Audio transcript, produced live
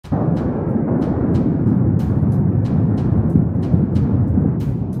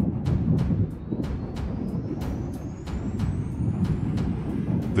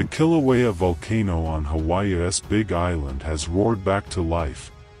Kīlauea Volcano on Hawaii's Big Island has roared back to life,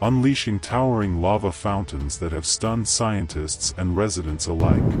 unleashing towering lava fountains that have stunned scientists and residents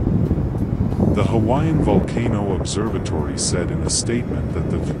alike. The Hawaiian Volcano Observatory said in a statement that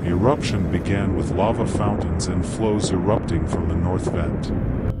the eruption began with lava fountains and flows erupting from the north vent.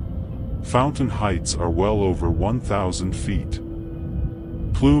 Fountain heights are well over 1,000 feet.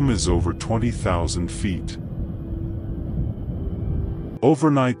 Plume is over 20,000 feet.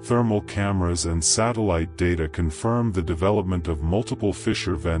 Overnight thermal cameras and satellite data confirm the development of multiple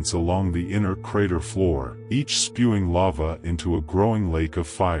fissure vents along the inner crater floor, each spewing lava into a growing lake of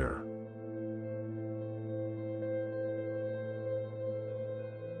fire.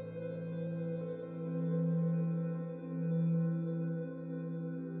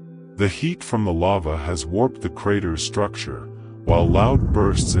 The heat from the lava has warped the crater's structure, while loud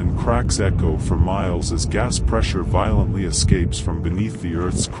bursts and cracks echo for miles as gas pressure violently escapes from beneath the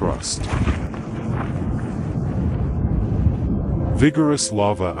Earth's crust. Vigorous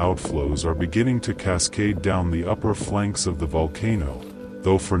lava outflows are beginning to cascade down the upper flanks of the volcano,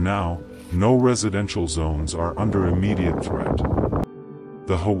 though for now, no residential zones are under immediate threat.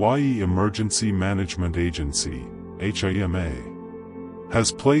 The Hawaii Emergency Management Agency, HEMA,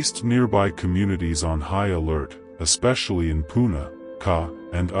 has placed nearby communities on high alert, especially in Puna, Ka,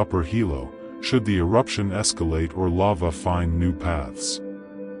 and Upper Hilo, should the eruption escalate or lava find new paths.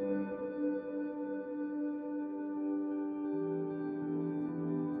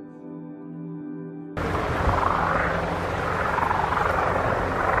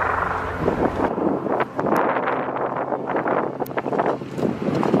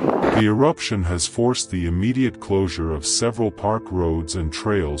 The eruption has forced the immediate closure of several park roads and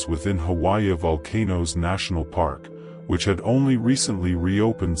trails within Kīlauea Volcanoes National Park, which had only recently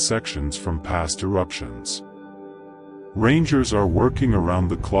reopened sections from past eruptions. Rangers are working around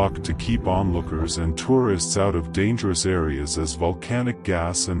the clock to keep onlookers and tourists out of dangerous areas as volcanic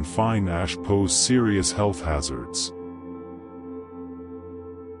gas and fine ash pose serious health hazards.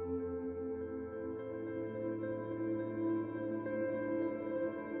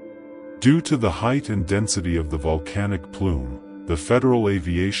 Due to the height and density of the volcanic plume, the Federal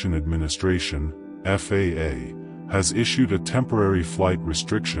Aviation Administration, FAA, has issued a temporary flight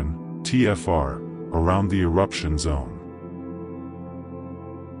restriction, TFR, around the eruption zone.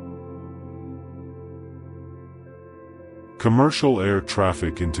 Commercial air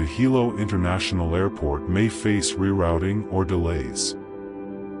traffic into Hilo International Airport may face rerouting or delays.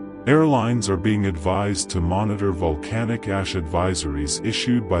 Airlines are being advised to monitor volcanic ash advisories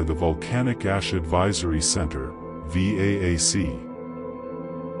issued by the Volcanic Ash Advisory Center, VAAC.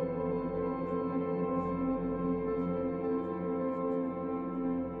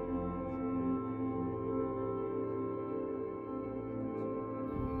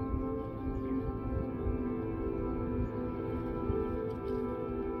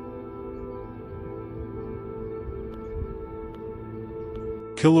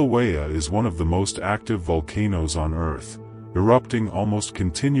 Kilauea is one of the most active volcanoes on Earth, erupting almost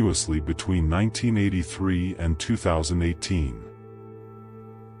continuously between 1983 and 2018.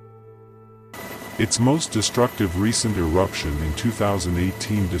 Its most destructive recent eruption in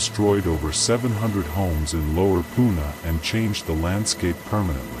 2018 destroyed over 700 homes in Lower Puna and changed the landscape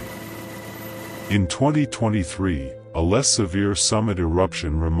permanently. In 2023, a less severe summit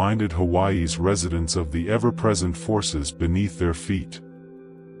eruption reminded Hawaii's residents of the ever-present forces beneath their feet.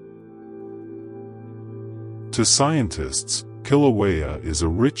 To scientists, Kilauea is a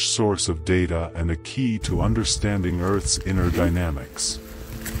rich source of data and a key to understanding Earth's inner dynamics.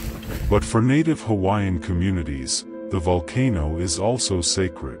 But for native Hawaiian communities, the volcano is also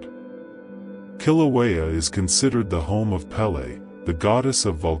sacred. Kilauea is considered the home of Pele, the goddess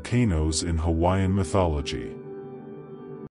of volcanoes in Hawaiian mythology.